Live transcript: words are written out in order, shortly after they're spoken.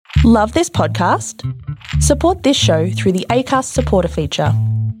Love this podcast? Support this show through the Acast supporter feature.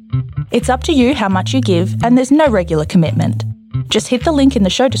 It's up to you how much you give, and there's no regular commitment. Just hit the link in the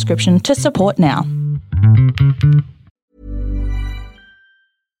show description to support now.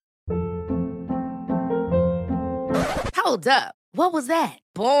 Hold up. What was that?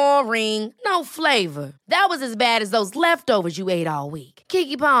 Boring. No flavor. That was as bad as those leftovers you ate all week.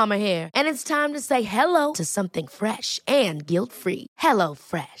 Keke Palmer here, and it's time to say hello to something fresh and guilt-free. Hello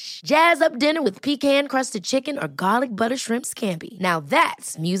Fresh. Jazz up dinner with pecan-crusted chicken or garlic butter shrimp scampi. Now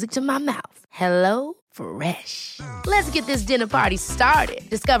that's music to my mouth. Hello Fresh. Let's get this dinner party started.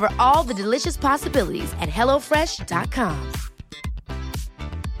 Discover all the delicious possibilities at hellofresh.com.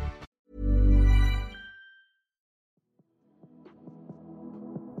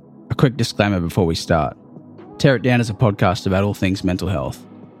 A quick disclaimer before we start. Tear It Down is a podcast about all things mental health.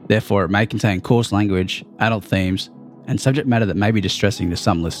 Therefore, it may contain coarse language, adult themes, and subject matter that may be distressing to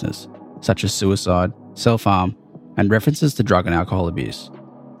some listeners, such as suicide, self-harm, and references to drug and alcohol abuse.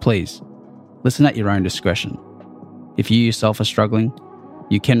 Please, listen at your own discretion. If you yourself are struggling,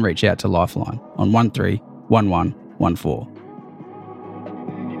 you can reach out to Lifeline on 131114.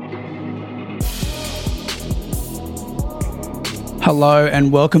 Hello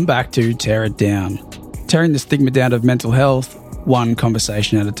and welcome back to Tear It Down, tearing the stigma down of mental health, one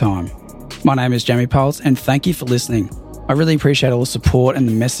conversation at a time. My name is Jamie Pulse and thank you for listening. I really appreciate all the support and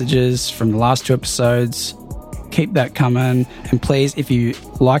the messages from the last two episodes. Keep that coming, and please, if you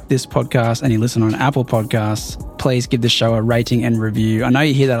like this podcast and you listen on Apple Podcasts, please give the show a rating and review. I know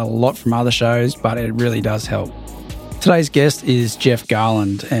you hear that a lot from other shows, but it really does help. Today's guest is Jeff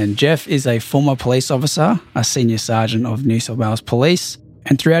Garland, and Jeff is a former police officer, a senior sergeant of New South Wales Police.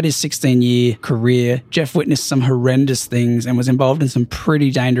 And throughout his 16-year career, Jeff witnessed some horrendous things and was involved in some pretty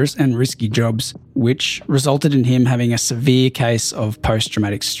dangerous and risky jobs, which resulted in him having a severe case of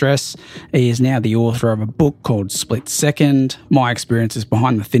post-traumatic stress. He is now the author of a book called Split Second, My Experiences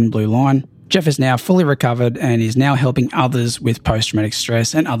Behind the Thin Blue Line. Jeff is now fully recovered and is now helping others with post-traumatic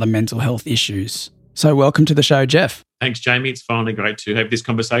stress and other mental health issues. So welcome to the show, Jeff. Thanks, Jamie. It's finally great to have this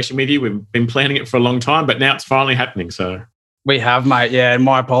conversation with you. We've been planning it for a long time, but now it's finally happening. So we have, mate. Yeah, and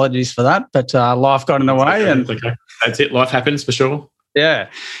my apologies for that, but life got in the way. And okay. That's it. Life happens for sure. Yeah.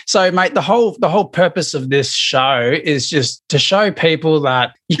 So, mate, the whole purpose of this show is just to show people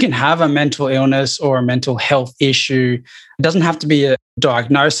that you can have a mental illness or a mental health issue. It doesn't have to be a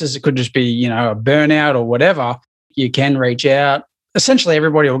diagnosis. It could just be, a burnout or whatever. You can reach out. Essentially,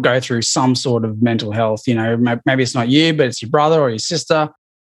 everybody will go through some sort of mental health. Maybe it's not you, but it's your brother or your sister.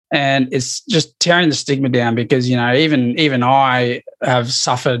 And it's just tearing the stigma down because, even I have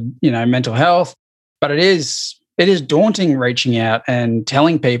suffered, mental health, but it is daunting reaching out and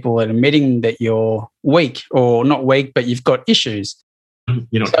telling people and admitting that you're weak, or not weak, but you've got issues.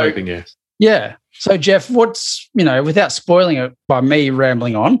 You're not coping, yes. Yeah. So, Jeff, what's, without spoiling it by me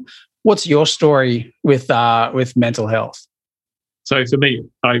rambling on, what's your story with mental health? So for me,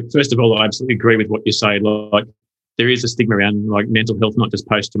 first of all, I absolutely agree with what you say. Like, there is a stigma around mental health, not just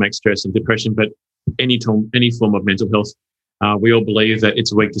post-traumatic stress and depression, but any form of mental health. We all believe that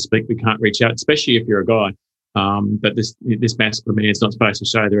it's weak to speak. We can't reach out, especially if you're a guy. But this masculine man is not supposed to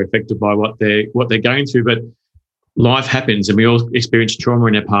show they're affected by what they're going through. But life happens, and we all experience trauma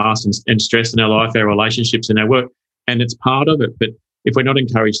in our past and stress in our life, our relationships, and our work, and it's part of it. But if we're not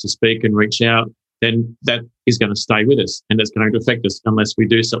encouraged to speak and reach out, then that is going to stay with us, and it's going to affect us unless we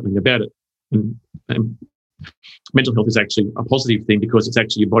do something about it. And mental health is actually a positive thing because it's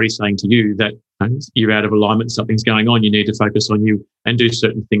actually your body saying to you that you're out of alignment, something's going on, you need to focus on you and do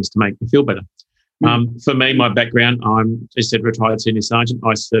certain things to make you feel better. For me, my background, I'm, as I said, retired senior sergeant.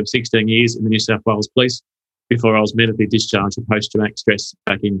 I served 16 years in the New South Wales Police before I was medically discharged for post-traumatic stress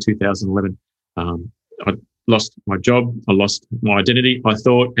back in 2011. I lost my job, I lost my identity, I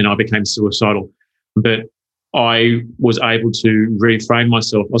thought, and I became suicidal. But I was able to reframe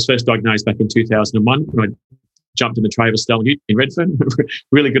myself. I was first diagnosed back in 2001 when I jumped in the Travis Stella Ute in Redfern.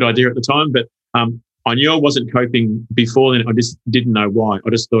 Really good idea at the time, but I knew I wasn't coping before then. I just didn't know why. I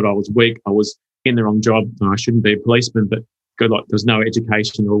just thought I was weak. I was in the wrong job and I shouldn't be a policeman, but there was no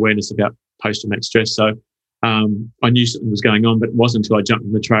education or awareness about post-traumatic stress. So I knew something was going on, but it wasn't until I jumped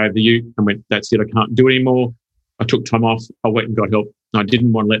in the tray of the Ute and went, that's it, I can't do it anymore. I took time off. I went and got help. I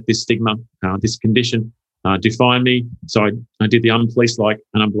didn't want to let this stigma, this condition define me. So I did the unpolice-like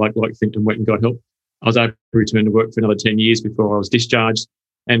and unpolice-like thing and went and got help. I was able to return to work for another 10 years before I was discharged.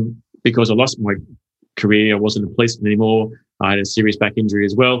 And because I lost my career, I wasn't a policeman anymore. I had a serious back injury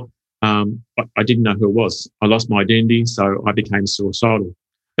as well. But I didn't know who I was. I lost my identity, so I became suicidal.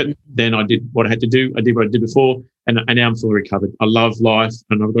 But then I did what I had to do. I did what I did before, and now I'm fully recovered. I love life,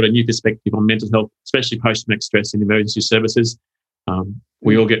 and I've got a new perspective on mental health, especially post-traumatic stress in emergency services.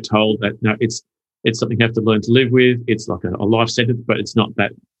 We all get told that it's something you have to learn to live with. It's like a life sentence, but it's not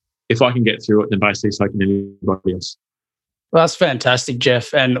that. If I can get through it, then basically so can anybody else. Well, that's fantastic,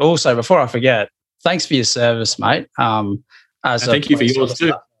 Jeff. And also, before I forget, thanks for your service, mate. Thank you for yours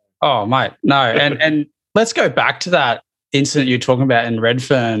too. Oh, mate, no. And let's go back to that incident you're talking about in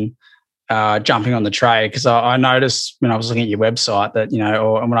Redfern, jumping on the tray, because I noticed when I was looking at your website that,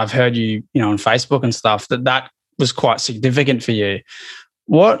 or when I've heard you, on Facebook and stuff, that was quite significant for you.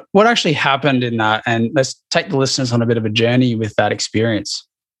 What actually happened in that? And let's take the listeners on a bit of a journey with that experience.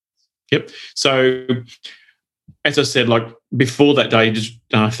 Yep. So, as I said, like before that day,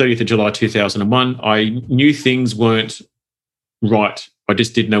 30th of July 2001, I knew things weren't right. I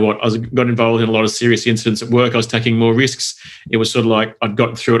just didn't know what. I got involved in a lot of serious incidents at work. I was taking more risks. It was sort of like I'd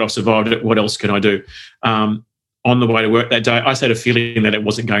gotten through it. I've survived it. What else can I do? On the way to work that day, I just had a feeling that it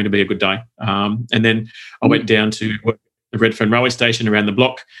wasn't going to be a good day. And then I went down to the Redfern railway station around the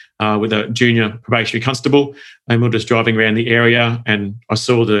block with a junior probationary constable, and we were just driving around the area, and I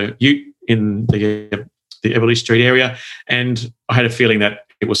saw the ute in the Everleigh Street area, and I had a feeling that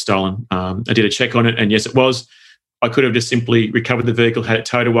it was stolen. I did a check on it, and yes, it was. I could have just simply recovered the vehicle, had it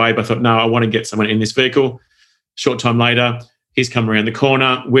towed away, but I thought, no, I want to get someone in this vehicle. Short time later, he's come around the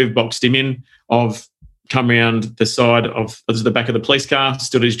corner. We've boxed him in. I've come around the side of the back of the police car,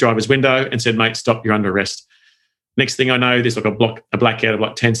 stood at his driver's window and said, mate, stop, you're under arrest. Next thing I know, there's like a blackout of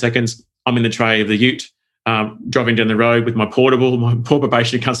like 10 seconds. I'm in the tray of the ute, driving down the road with my poor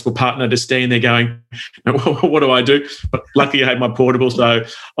probationary constable partner just standing there going, what do I do? But luckily I had my portable, so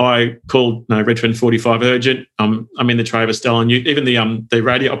I called Redfern 45 urgent. I'm in the tray of a stolen ute. Even the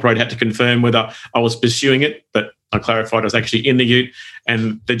radio operator had to confirm whether I was pursuing it, but I clarified I was actually in the ute,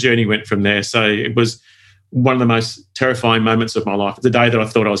 and the journey went from there. So it was one of the most terrifying moments of my life. The day that I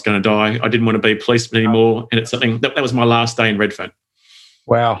thought I was going to die. I didn't want to be a policeman anymore, and it's something that was my last day in Redfern.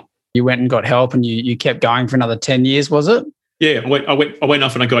 Wow. You went and got help, and you kept going for another 10 years, was it? Yeah, I went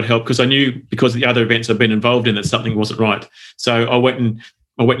off and I got help because I knew, because of the other events I've been involved in, that something wasn't right. So I went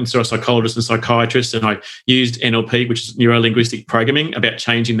and saw a psychologist and psychiatrist, and I used NLP, which is neuro-linguistic programming, about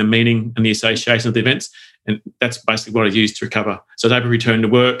changing the meaning and the association of the events. And that's basically what I used to recover. So I was able to return to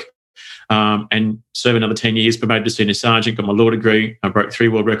work and serve another 10 years, promoted to senior sergeant, got my law degree. I broke 3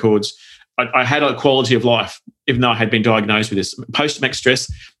 world records. I had a quality of life, even though I had been diagnosed with this. Post-traumatic stress,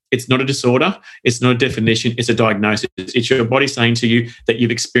 it's not a disorder. It's not a definition. It's a diagnosis. It's your body saying to you that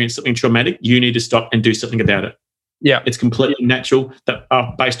you've experienced something traumatic. You need to stop and do something about it. Yeah. It's completely natural that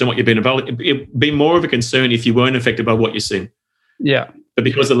based on what you've been involved in. It'd be more of a concern if you weren't affected by what you're seeing. Yeah. But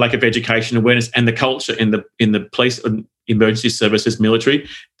because of the lack of education, awareness, and the culture in the police and emergency services, military,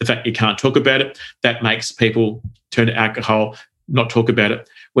 the fact you can't talk about it, that makes people turn to alcohol, not talk about it.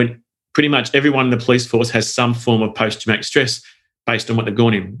 When pretty much everyone in the police force has some form of post-traumatic stress based on what they've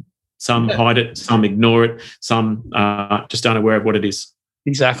gone in. Some hide it, some ignore it, some just aren't aware of what it is.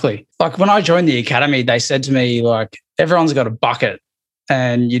 Exactly. Like when I joined the academy, they said to me, like, everyone's got a bucket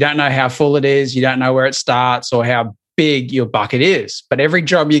and you don't know how full it is, you don't know where it starts or how big your bucket is. But every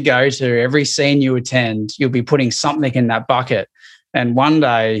job you go to, every scene you attend, you'll be putting something in that bucket. And one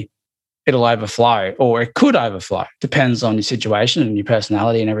day it'll overflow, or it could overflow. Depends on your situation and your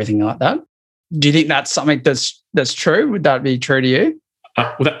personality and everything like that. Do you think that's something that's true? Would that be true to you?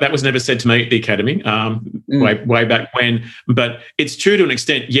 Well, that was never said to me at the academy way back when. But it's true to an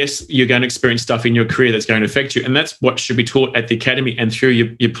extent. Yes, you're going to experience stuff in your career that's going to affect you. And that's what should be taught at the academy and through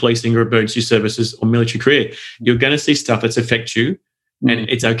your policing or emergency services or military career. You're going to see stuff that's affect you, and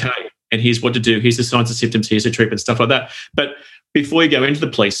it's okay. And here's what to do. Here's the signs and symptoms. Here's the treatment, stuff like that. But before you go into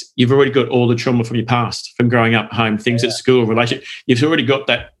the police, you've already got all the trauma from your past, from growing up, home, things at school, relationship. You've already got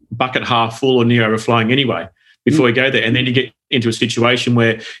that bucket half full or near overflowing anyway before you go there. And then you get into a situation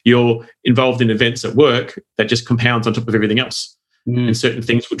where you're involved in events at work that just compounds on top of everything else. And certain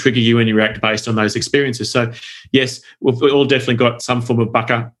things will trigger you and you react based on those experiences. So, yes, we've all definitely got some form of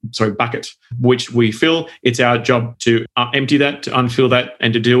bucket, which we fill. It's our job to empty that, to unfill that,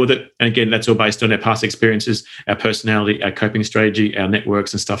 and to deal with it. And again, that's all based on our past experiences, our personality, our coping strategy, our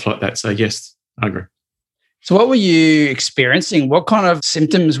networks and stuff like that. So, yes, I agree. So what were you experiencing? What kind of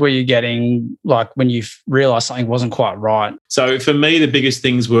symptoms were you getting, like when you realised something wasn't quite right? So for me, the biggest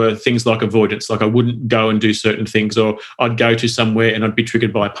things were things like avoidance. Like I wouldn't go and do certain things, or I'd go to somewhere and I'd be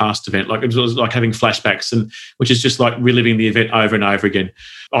triggered by a past event. Like it was like having flashbacks, and which is just like reliving the event over and over again.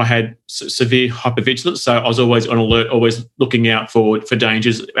 I had severe hypervigilance, so I was always on alert, always looking out for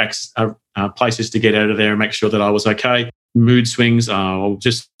dangers, places to get out of there and make sure that I was okay. mood swings, or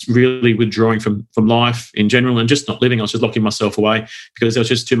just really withdrawing from life in general and just not living. I was just locking myself away because there was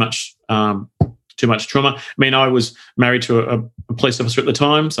just too much trauma. I mean, I was married to a police officer at the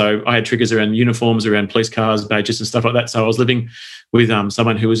time, so I had triggers around uniforms, around police cars, badges and stuff like that. So I was living with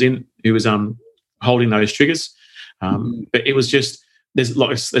someone who was holding those triggers. But it was just,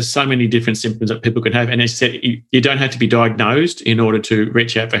 there's so many different symptoms that people can have. And as I said, you don't have to be diagnosed in order to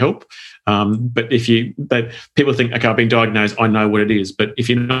reach out for help. But people think, okay, I've been diagnosed, I know what it is. But if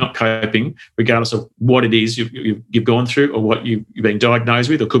you're not coping, regardless of what it is you've gone through or what you've been diagnosed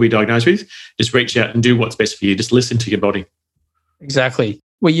with or could be diagnosed with, just reach out and do what's best for you. Just listen to your body. Exactly.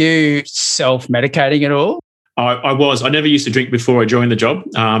 Were you self-medicating at all? I was. I never used to drink before I joined the job.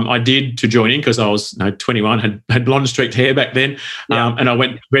 I did to join in because I was 21, had blonde streaked hair back then. Yeah. And I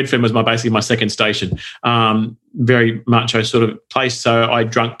went, Redfern was basically my second station. Very macho sort of place. So I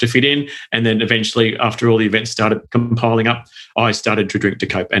drank to fit in. And then eventually, after all the events started compiling up, I started to drink to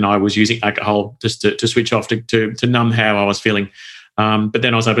cope. And I was using alcohol just to switch off, to numb how I was feeling. But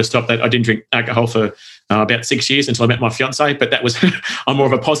then I was able to stop that. I didn't drink alcohol for about 6 years until I met my fiance. But that was I'm more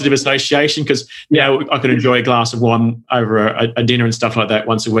of a positive association because now I could enjoy a glass of wine over a dinner and stuff like that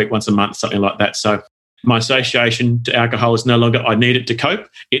once a week, once a month, something like that. So my association to alcohol is no longer I need it to cope.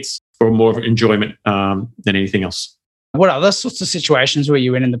 It's for more of an enjoyment than anything else. What other sorts of situations were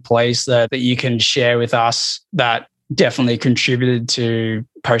you in the police that you can share with us that definitely contributed to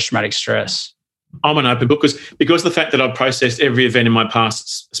post-traumatic stress? I'm an open book because the fact that I've processed every event in my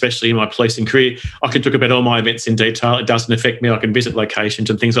past, especially in my policing career, I can talk about all my events in detail. It doesn't affect me. I can visit locations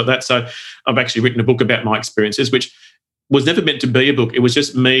and things like that. So I've actually written a book about my experiences, which was never meant to be a book. It was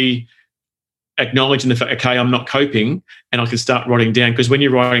just me acknowledging the fact, okay, I'm not coping, and I can start writing down, because when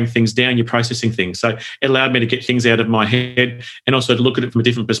you're writing things down, you're processing things. So it allowed me to get things out of my head and also to look at it from a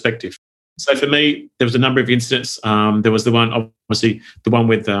different perspective. So for me, there was a number of incidents. There was the one, obviously, the one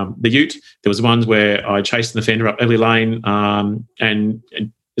with the ute. There was ones where I chased an offender up Everly Lane and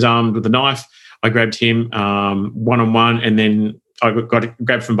was armed with a knife. I grabbed him one-on-one, and then I got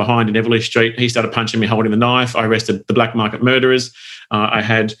grabbed from behind in Everly Street. He started punching me, holding the knife. I arrested the black market murderers. I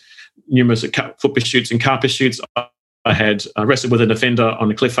had numerous foot pursuits and car pursuits. I had wrestled with an offender on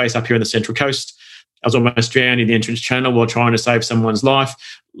the cliff face up here in the Central Coast. I was almost drowned in the entrance channel while trying to save someone's life.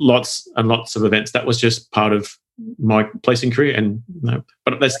 Lots and lots of events. That was just part of my policing career. And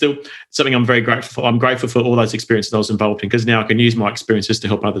but that's still something I'm very grateful for. I'm grateful for all those experiences I was involved in, because now I can use my experiences to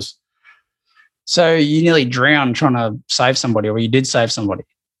help others. So you nearly drowned trying to save somebody, or you did save somebody?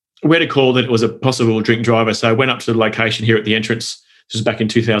 We had a call that it was a possible drink driver. So I went up to the location here at the entrance. This was back in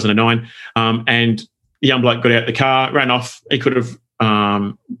 2009. And the young bloke got out the car, ran off. He could have...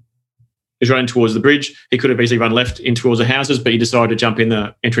 He was running towards the bridge. He could have easily run left in towards the houses, but he decided to jump in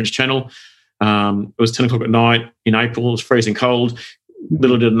the entrance channel. It was 10 o'clock at night in April. It was freezing cold.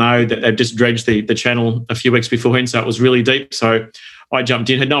 Little did I know that they'd just dredged the channel a few weeks beforehand, so it was really deep. So I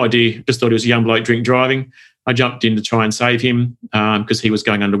jumped in, had no idea, just thought he was a young bloke drink driving. I jumped in to try and save him because he was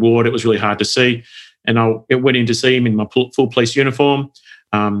going underwater. It was really hard to see. And I went in to see him in my full police uniform.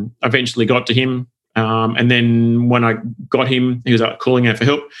 I eventually got to him. And then when I got him, he was calling out for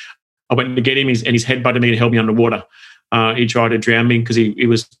help. I went to get him, and his head butted me and held me underwater. He tried to drown me because he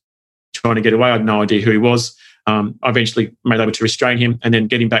was trying to get away. I had no idea who he was. I eventually made able to restrain him and then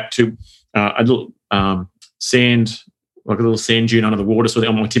get him back to a little sand, like a little sand dune under the water, so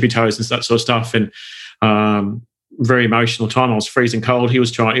on my tippy toes and that sort of stuff. And very emotional time. I was freezing cold. He was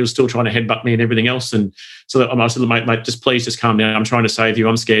still trying to headbutt me and everything else. And so I said, mate, just please just calm down. I'm trying to save you.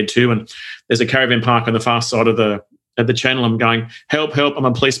 I'm scared too. And there's a caravan park on the far side of the channel. I'm going, help, I'm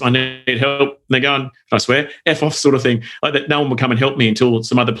a policeman, I need help. And they're going, I swear, F off sort of thing. Like that, no one would come and help me until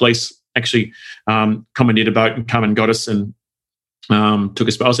some other police actually commandeered a boat and come and got us and took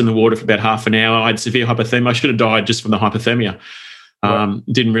us. I was in the water for about half an hour. I had severe hypothermia. I should have died just from the hypothermia.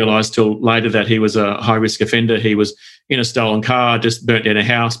 Didn't realise till later that he was a high-risk offender. He was in a stolen car, just burnt down a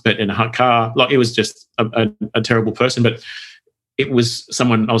house, burnt in a car. Like, it was just a terrible person. But it was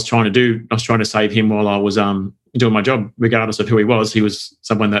someone I was trying to do. I was trying to save him while I was doing my job, regardless of who he was. He was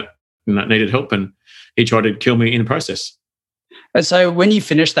someone that needed help, and he tried to kill me in the process. And so when you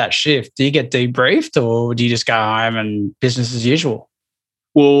finish that shift, do you get debriefed, or do you just go home and business as usual?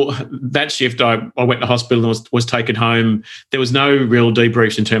 Well, that shift, I went to hospital and was taken home. There was no real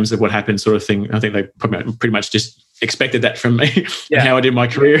debriefs in terms of what happened, sort of thing. I think they pretty much just expected that from me, and how I did my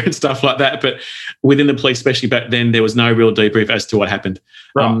career and stuff like that. But within the police, especially back then, there was no real debrief as to what happened.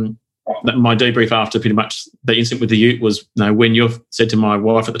 Right. My debrief after pretty much the incident with the ute was, when you've said to my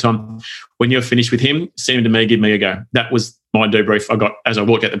wife at the time, when you're finished with him, send him to me, give me a go. That was my debrief I got as I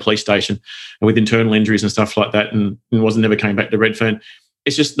walked out the police station with internal injuries and stuff like that, and never came back to Redfern.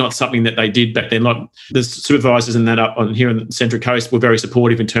 It's just not something that they did back then. Like the supervisors and that up on here in the Central Coast were very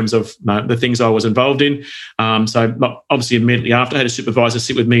supportive in terms of the things I was involved in. So obviously immediately after, I had a supervisor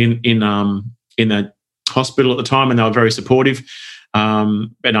sit with me in the hospital at the time, and they were very supportive.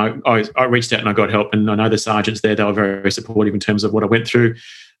 And I reached out and I got help, and I know the sergeants there, they were very, very supportive in terms of what I went through.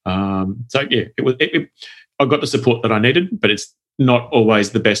 So yeah, I got the support that I needed, but it's not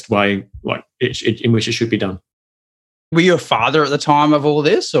always the best way in which it should be done. Were you a father at the time of all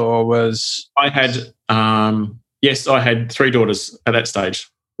this, or was... I had, yes, I had 3 daughters at that stage.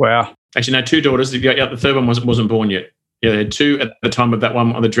 Wow. Actually, no, 2 daughters. Yeah, the third one wasn't born yet. Yeah, I had 2 at the time of that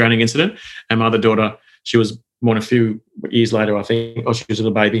one on the drowning incident, and my other daughter, she was born a few years later, I think, or she was a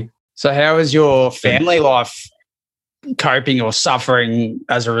little baby. So how was your family life coping or suffering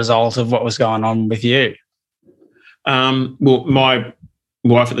as a result of what was going on with you? Well, my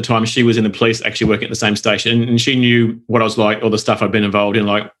wife at the time, she was in the police, actually working at the same station, and she knew what I was like, all the stuff I'd been involved in.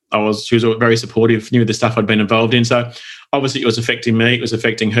 She was very supportive, knew the stuff I'd been involved in. So obviously it was affecting me, it was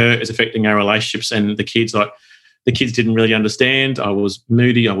affecting her, it was affecting our relationships and the kids. The kids didn't really understand. I was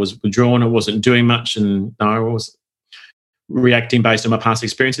moody, I was withdrawn, I wasn't doing much, and I was reacting based on my past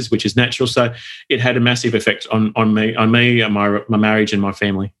experiences, which is natural. So it had a massive effect on me and my marriage and my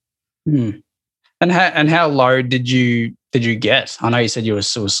family. And how low did you get? I know you said you were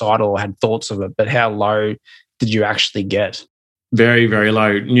suicidal or had thoughts of it, but how low did you actually get? Very, very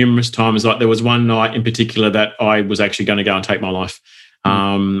low. Numerous times. Like there was one night in particular that I was actually going to go and take my life.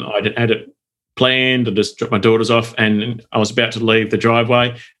 I had it planned. I just dropped my daughters off, and I was about to leave the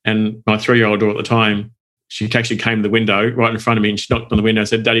driveway, and my 3-year-old daughter at the time, she actually came to the window right in front of me, and she knocked on the window and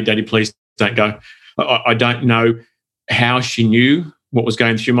said, Daddy, please don't go. I don't know how she knew what was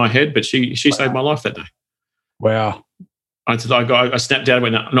going through my head, but she saved my life that day. Wow. I snapped out and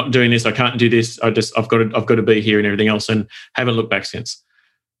went, no, I'm not doing this. I can't do this. I've got to be here and everything else, and haven't looked back since.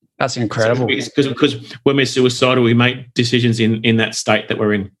 That's incredible. Because when we're suicidal, we make decisions in that state that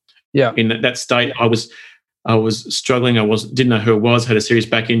we're in. Yeah. In that state, I was struggling. Didn't know who I was, had a serious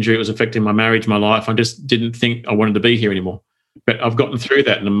back injury. It was affecting my marriage, my life. I just didn't think I wanted to be here anymore. But I've gotten through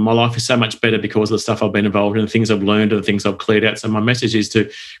that, and my life is so much better because of the stuff I've been involved in, the things I've learned, and the things I've cleared out. So my message is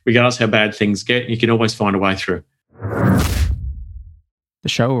to, regardless how bad things get, you can always find a way through. The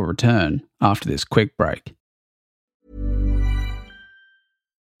show will return after this quick break.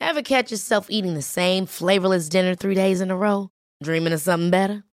 Ever catch yourself eating the same flavorless dinner 3 days in a row? Dreaming of something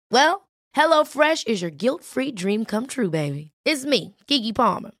better? Well, HelloFresh is your guilt-free dream come true, baby. It's me, Keke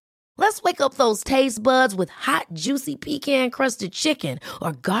Palmer. Let's wake up those taste buds with hot, juicy pecan-crusted chicken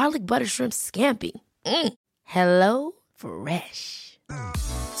or garlic butter shrimp scampi. Hello Fresh.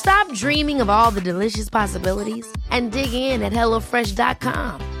 Stop dreaming of all the delicious possibilities and dig in at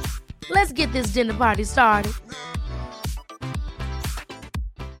HelloFresh.com. Let's get this dinner party started.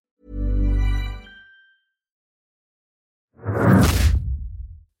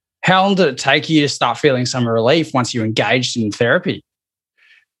 How long did it take you to start feeling some relief once you engaged in therapy?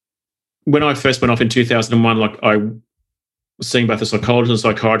 When I first went off in 2001, I was seeing both a psychologist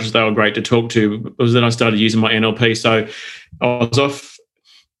and a psychiatrist. They were great to talk to. It was then I started using my NLP. So I was off.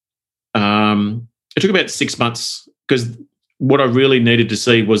 It took about 6 months because what I really needed to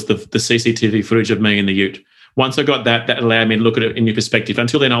see was the CCTV footage of me in the ute. Once I got that allowed me to look at it in new perspective.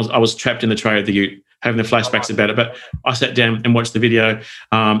 Until then, I was trapped in the tray of the ute, having the flashbacks about it. But I sat down and watched the video,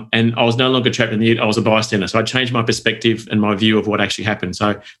 and I was no longer trapped in the ute. I was a bystander. So I changed my perspective and my view of what actually happened.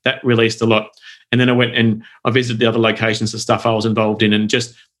 So that released a lot. And then I went and I visited the other locations, the stuff I was involved in, and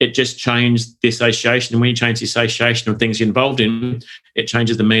it just changed the association. And when you change the association of things you're involved in, it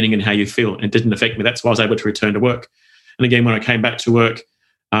changes the meaning and how you feel. And it didn't affect me. That's why I was able to return to work. And again, when I came back to work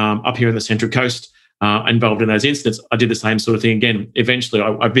up here in the Central Coast, involved in those incidents, I did the same sort of thing again. Eventually,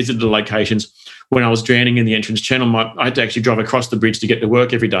 I visited the locations. When I was drowning in the entrance channel, I had to actually drive across the bridge to get to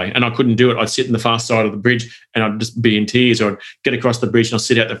work every day, and I couldn't do it. I'd sit in the far side of the bridge and I'd just be in tears, or I'd get across the bridge and I'd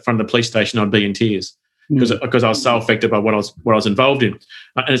sit out the front of the police station and I'd be in tears because I was so affected by what I was involved in.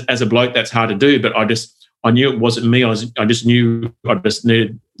 As a bloke, that's hard to do, but I knew it wasn't me. I just knew I just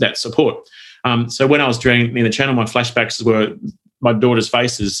needed that support. So when I was drowning in the channel, my flashbacks were my daughter's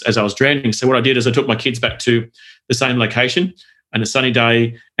faces as I was drowning. So what I did is I took my kids back to the same location on a sunny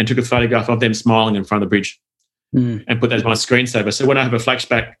day and took a photograph of them smiling in front of the bridge and put that as my screensaver. So when I have a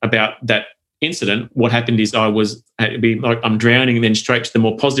flashback about that incident, what happened is it'd be like I'm drowning and then straight to the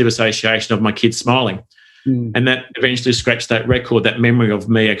more positive association of my kids smiling. And that eventually scratched that record, that memory of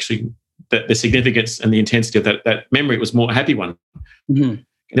me actually, the significance and the intensity of that memory. It was more a happy one. Because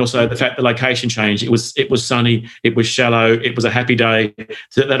And also the fact the location changed. It was sunny, it was shallow, it was a happy day.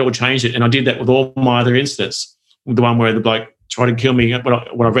 So that all changed it. And I did that with all my other incidents. The one where the bloke tried to kill me when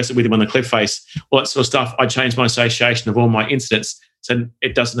I wrestled with him on the cliff face, all that sort of stuff. I changed my association of all my incidents so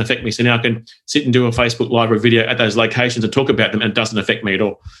it doesn't affect me. So now I can sit and do a Facebook Live or a video at those locations and talk about them, and it doesn't affect me at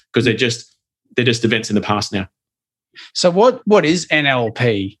all because they're just events in the past now. So what is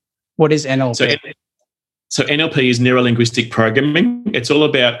NLP? What is NLP? So NLP is neuro-linguistic programming. It's all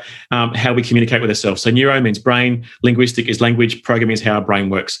about how we communicate with ourselves. So neuro means brain, linguistic is language, programming is how our brain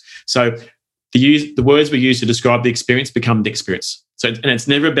works. So the words we use to describe the experience become the experience. So, and it's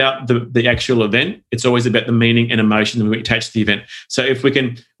never about the actual event. It's always about the meaning and emotion that we attach to the event. So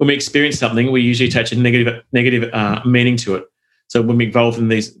when we experience something, we usually attach a negative meaning to it. So when we involve in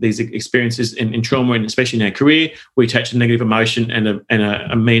these experiences in trauma, and especially in our career, we attach a negative emotion and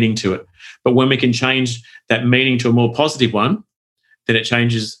a meaning to it. But when we can change that meaning to a more positive one, then it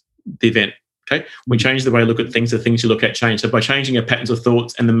changes the event. Okay, we change the way we look at things. The things you look at change. So by changing our patterns of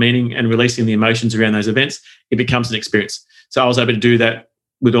thoughts and the meaning and releasing the emotions around those events, it becomes an experience. So I was able to do that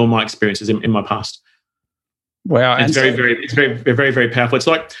with all my experiences in my past. Wow, and it's very powerful. It's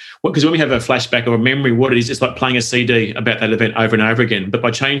like because when we have a flashback or a memory, what it is, it's like playing a CD about that event over and over again. But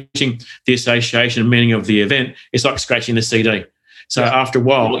by changing the association and meaning of the event, it's like scratching the CD. So after a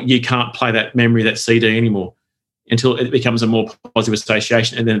while, you can't play that memory, that CD anymore until it becomes a more positive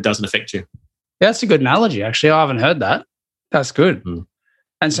association, and then it doesn't affect you. Yeah, that's a good analogy, actually. I haven't heard that. That's good.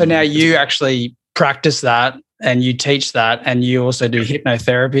 And so now you actually practice that and you teach that, and you also do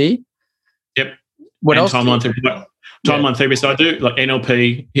hypnotherapy. Yep. What and else? Timeline therapy. Timeline therapy. So I do like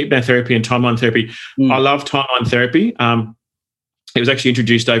NLP, hypnotherapy, and timeline therapy. I love timeline therapy. It was actually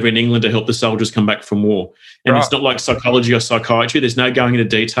introduced over in England to help the soldiers come back from war. And It's not like psychology or psychiatry. There's no going into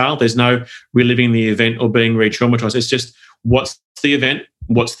detail. There's no reliving the event or being re-traumatized. It's just what's the event,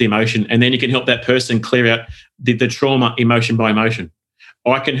 what's the emotion, and then you can help that person clear out the trauma emotion by emotion.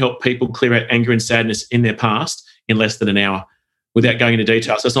 I can help people clear out anger and sadness in their past in less than an hour without going into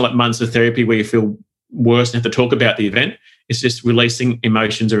detail. So it's not like months of therapy where you feel worse and have to talk about the event. It's just releasing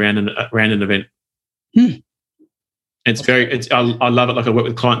emotions around an event. I love it. Like I work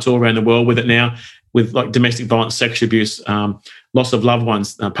with clients all around the world with it now, with like domestic violence, sexual abuse, loss of loved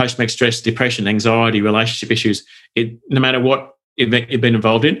ones, post-traumatic stress, depression, anxiety, relationship issues. No matter what event you've been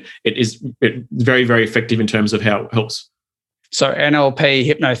involved in, it's very, very effective in terms of how it helps. So NLP,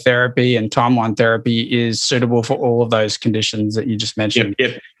 hypnotherapy, and timeline therapy is suitable for all of those conditions that you just mentioned.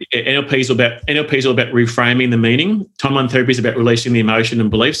 Yep. NLP is all about reframing the meaning. Timeline therapy is about releasing the emotion and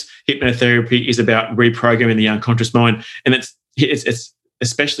beliefs. Hypnotherapy is about reprogramming the unconscious mind, and it's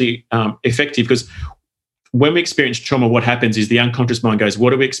especially effective because when we experience trauma, what happens is the unconscious mind goes,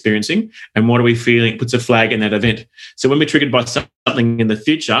 what are we experiencing and what are we feeling? It puts a flag in that event. So when we're triggered by something in the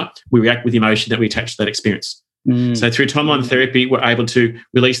future, we react with the emotion that we attach to that experience. So through timeline therapy, we're able to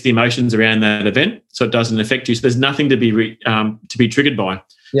release the emotions around that event so it doesn't affect you. So there's nothing to be triggered by.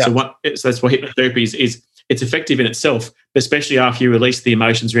 Yeah. So that's why hypnotherapy is it's effective in itself, but especially after you release the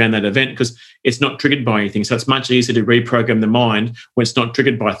emotions around that event because it's not triggered by anything. So it's much easier to reprogram the mind when it's not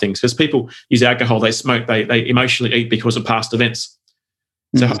triggered by things. Because people use alcohol, they smoke, they emotionally eat because of past events.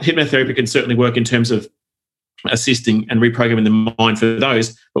 So hypnotherapy can certainly work in terms of assisting and reprogramming the mind for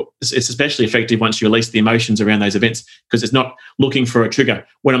those, but it's especially effective once you release the emotions around those events because it's not looking for a trigger.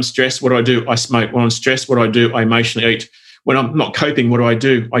 When I'm stressed, what do I do? I smoke. When I'm stressed, what do I do? I emotionally eat. When I'm not coping, what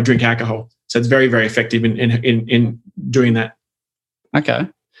do? I drink alcohol. So it's very, very effective in doing that. Okay.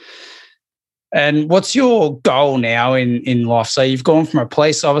 And what's your goal now in life? So you've gone from a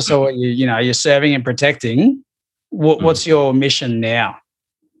police officer, you're serving and protecting. What's your mission now?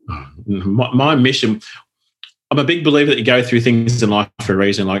 My mission, I'm a big believer that you go through things in life for a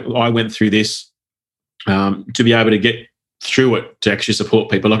reason. Like I went through this to be able to get through it to actually support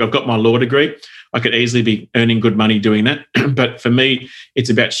people. Like I've got my law degree. I could easily be earning good money doing that. But for me, it's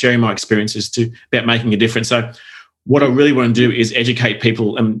about sharing my experiences about making a difference. So what I really want to do is educate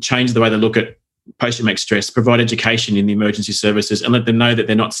people and change the way they look at post-traumatic stress, provide education in the emergency services and let them know that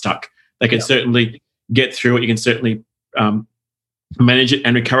they're not stuck. They can certainly get through it. You can certainly manage it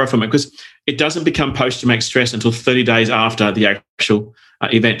and recover from it because it doesn't become post-traumatic stress until 30 days after the actual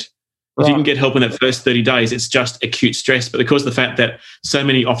event. If you can get help in that first 30 days, it's just acute stress. But because of the fact that so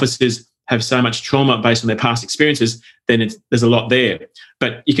many officers have so much trauma based on their past experiences, then there's a lot there.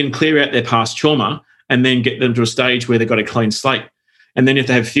 But you can clear out their past trauma and then get them to a stage where they've got a clean slate. And then if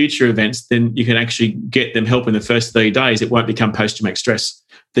they have future events, then you can actually get them help in the first 30 days. It won't become post-traumatic stress.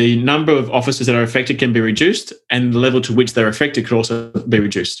 The number of officers that are affected can be reduced and the level to which they're affected could also be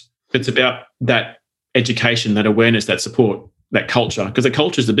reduced. It's about that education, that awareness, that support. that culture, because the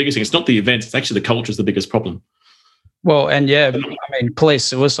culture is the biggest thing. It's not the events, it's actually the culture is the biggest problem. Well, and I mean, police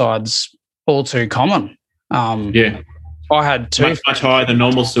suicide's all too common. I had two much higher than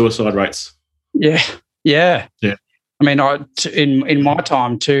normal suicide rates. Yeah. I mean, in my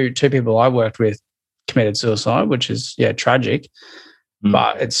time, two people I worked with committed suicide, which is tragic.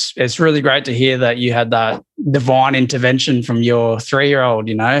 But it's really great to hear that you had that divine intervention from your 3-year-old,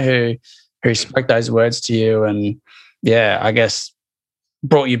 who spoke those words to you, and I guess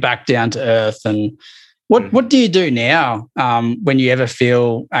brought you back down to earth. And what do you do now when you ever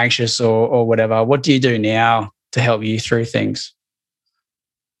feel anxious or whatever? What do you do now to help you through things?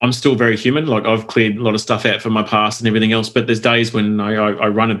 I'm still very human. Like, I've cleared a lot of stuff out from my past and everything else, but there's days when I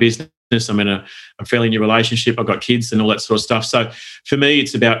run a business, I'm in a fairly new relationship, I've got kids and all that sort of stuff. So for me,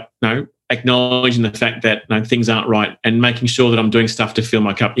 it's about acknowledging the fact that things aren't right and making sure that I'm doing stuff to fill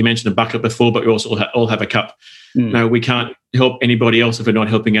my cup. You mentioned a bucket before, but we also all have a cup. We can't help anybody else if we're not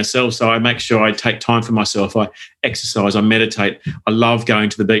helping ourselves. So I make sure I take time for myself. I exercise, I meditate. I love going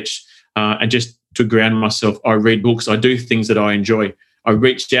to the beach and just to ground myself. I read books. I do things that I enjoy. I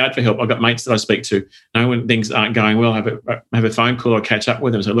reached out for help. I've got mates that I speak to. When things aren't going well, I have a phone call or catch up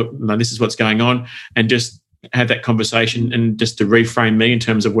with them. So, look, this is what's going on, and just have that conversation and just to reframe me in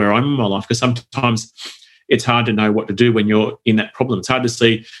terms of where I'm in my life. Because sometimes it's hard to know what to do when you're in that problem. It's hard to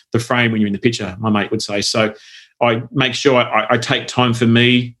see the frame when you're in the picture, my mate would say. So I make sure I take time for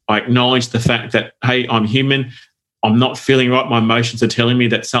me. I acknowledge the fact that, hey, I'm human. I'm not feeling right. My emotions are telling me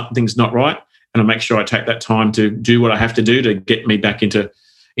that something's not right. And I make sure I take that time to do what I have to do to get me back into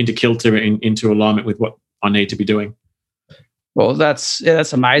kilter, into alignment with what I need to be doing. Well, that's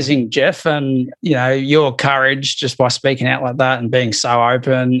amazing, Jeff. And, your courage just by speaking out like that and being so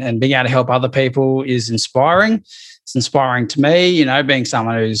open and being able to help other people is inspiring. It's inspiring to me, being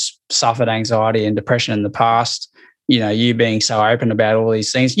someone who's suffered anxiety and depression in the past, you being so open about all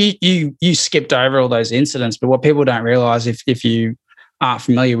these things. You skipped over all those incidents, but what people don't realize if you aren't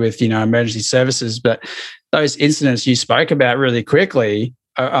familiar with, emergency services, but those incidents you spoke about really quickly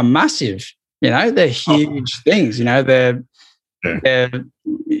are massive. They're huge things. They're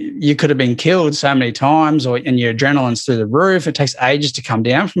you could have been killed so many times, and your adrenaline's through the roof. It takes ages to come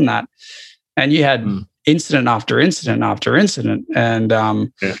down from that, and you had incident after incident after incident,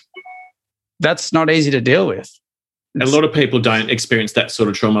 and that's not easy to deal with. A lot of people don't experience that sort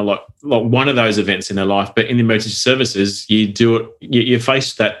of trauma, like one of those events in their life. But in the emergency services, you do it. You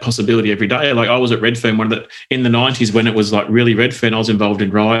face that possibility every day. Like, I was at Redfern in the 90s when it was like really Redfern. I was involved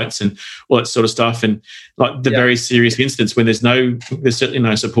in riots and all that sort of stuff, and like the very serious incidents when there's certainly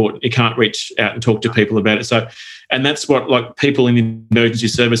no support. You can't reach out and talk to people about it. So, and that's what like people in the emergency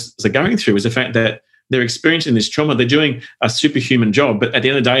services are going through, is the fact that they're experiencing this trauma. They're doing a superhuman job, but at the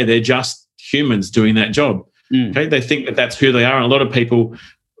end of the day, they're just humans doing that job. Okay, they think that that's who they are. And a lot of people,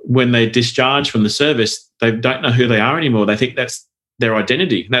 when they discharge from the service, they don't know who they are anymore. They think that's their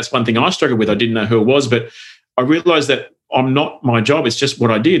identity. And that's one thing I struggled with. I didn't know who it was, but I realized that I'm not my job. It's just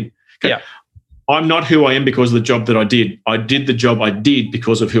what I did. Okay? Yeah. I'm not who I am because of the job that I did. I did the job I did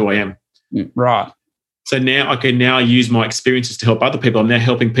because of who I am. Right. So now I can use my experiences to help other people. I'm now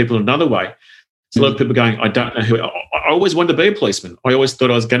helping people in another way. So a lot of people going, I don't know who. I always wanted to be a policeman. I always thought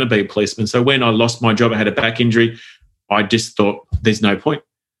I was going to be a policeman. So when I lost my job, I had a back injury. I just thought there's no point.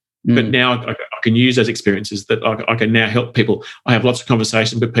 But now I can use those experiences that I can now help people. I have lots of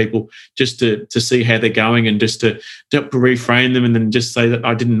conversations with people just to see how they're going, and just to reframe them, and then just say that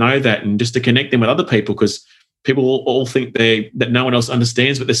I didn't know that, and just to connect them with other people, because people all think that no one else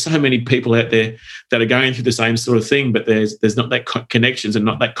understands. But there's so many people out there that are going through the same sort of thing, but there's not that connections and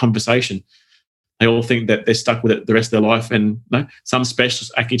not that conversation. They all think that they're stuck with it the rest of their life, and some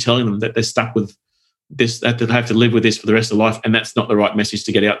specialists actually telling them that they're stuck with this, that they'll have to live with this for the rest of life, and that's not the right message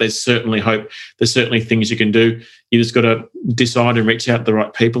to get out. There's certainly hope. There's certainly things you can do. You just got to decide and reach out to the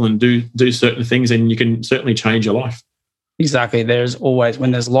right people and do certain things, and you can certainly change your life. Exactly. There's always,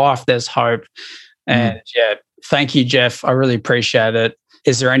 when there's life, there's hope. And thank you, Jeff. I really appreciate it.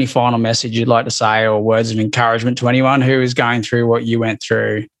 Is there any final message you'd like to say, or words of encouragement to anyone who is going through what you went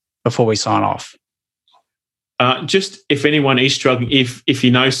through, before we sign off? Just if anyone is struggling, if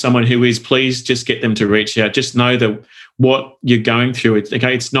you know someone who is, please just get them to reach out. Just know that what you're going through,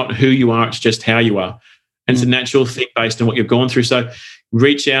 it's not who you are, it's just how you are. And it's a natural thing based on what you've gone through. So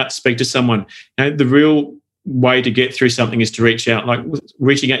reach out, speak to someone. The real way to get through something is to reach out. Like,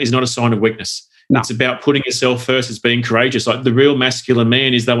 reaching out is not a sign of weakness. No. It's about putting yourself first. It's being courageous. Like, the real masculine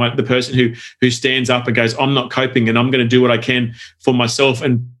man is the person who stands up and goes, I'm not coping, and I'm going to do what I can for myself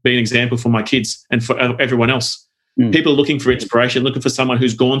and be an example for my kids and for everyone else. People are looking for inspiration, looking for someone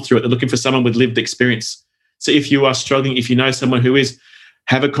who's gone through it. They're looking for someone with lived experience. So if you are struggling, if you know someone who is,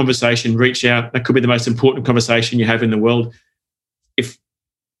 have a conversation, reach out. That could be the most important conversation you have in the world. If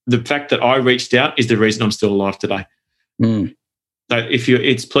the fact that I reached out is the reason I'm still alive today. Mm. So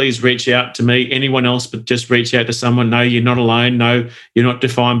it's please reach out to me, anyone else, but just reach out to someone. No, you're not alone. No, you're not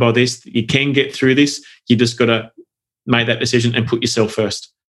defined by this. You can get through this. You just got to make that decision and put yourself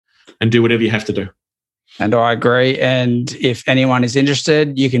first and do whatever you have to do. And I agree. And if anyone is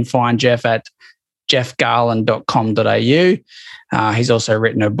interested, you can find Jeff at jeffgarland.com.au. He's also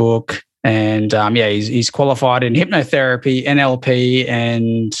written a book, and he's qualified in hypnotherapy, NLP,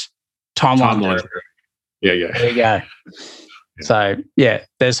 and timeline therapy. Yeah. There you go. So,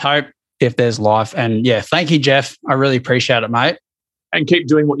 there's hope if there's life. And, thank you, Jeff. I really appreciate it, mate. And keep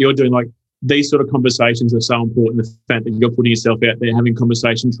doing what you're doing. Like, these sort of conversations are so important. The fact that you're putting yourself out there, having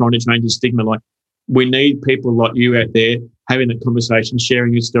conversations, trying to change the stigma. Like, we need people like you out there having that conversation,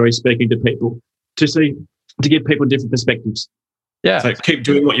 sharing your story, speaking to people to give people different perspectives. Yeah. So keep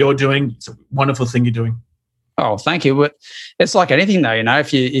doing what you're doing. It's a wonderful thing you're doing. Oh, thank you. But it's like anything, though.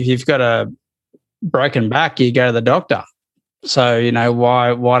 If you've got a broken back, you go to the doctor. So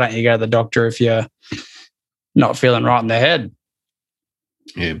why don't you go to the doctor if you're not feeling right in the head?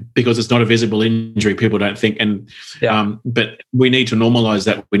 Yeah, because it's not a visible injury. People don't think, but we need to normalise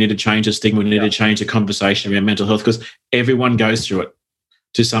that. We need to change the stigma. We need to change the conversation around mental health, because everyone goes through it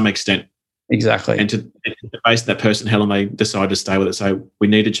to some extent. Exactly. And to base that person, how long they decide to stay with it. So we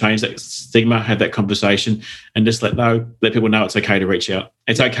need to change that stigma, have that conversation, and just let people know it's okay to reach out.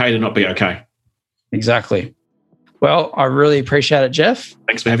 It's okay to not be okay. Exactly. Well, I really appreciate it, Jeff.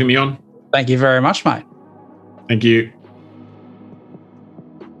 Thanks for having me on. Thank you very much, mate. Thank you.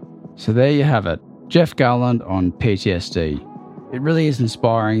 So there you have it. Jeff Garland on PTSD. It really is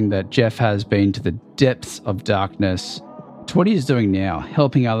inspiring that Jeff has been to the depths of darkness to what he is doing now,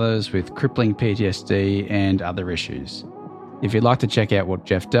 helping others with crippling PTSD and other issues. If you'd like to check out what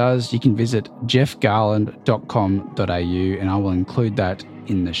Jeff does, you can visit jeffgarland.com.au, and I will include that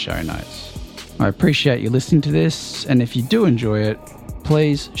in the show notes. I appreciate you listening to this, and if you do enjoy it,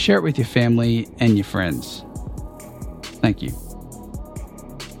 please share it with your family and your friends. Thank you.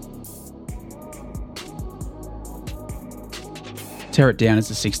 Tear It Down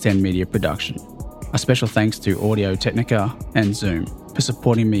is a 610 Media production. A special thanks to Audio Technica and Zoom for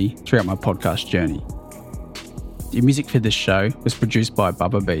supporting me throughout my podcast journey. The music for this show was produced by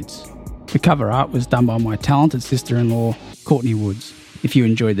Bubba Beats. The cover art was done by my talented sister-in-law, Courtney Woods. If you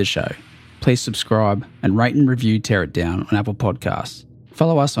enjoyed the show, please subscribe and rate and review Tear It Down on Apple Podcasts.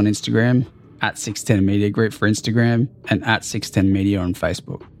 Follow us on Instagram at 610 Media Group for Instagram and at 610 Media on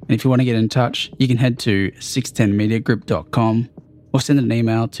Facebook. And if you want to get in touch, you can head to 610mediagroup.com or send an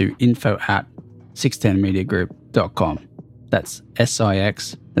email to info@610mediagroup.com. That's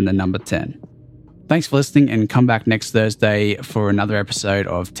SIX and the number 10. Thanks for listening, and come back next Thursday for another episode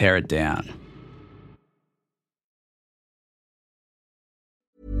of Tear It Down.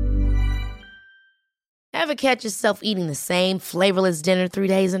 Ever catch yourself eating the same flavorless dinner 3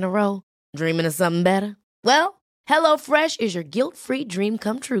 days in a row? Dreaming of something better? Well, HelloFresh is your guilt-free dream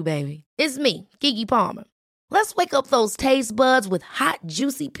come true, baby. It's me, Keke Palmer. Let's wake up those taste buds with hot,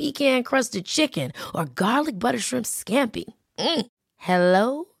 juicy pecan-crusted chicken or garlic butter shrimp scampi.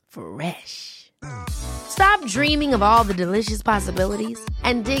 Hello Fresh. Stop dreaming of all the delicious possibilities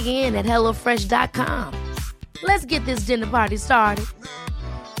and dig in at HelloFresh.com. Let's get this dinner party started.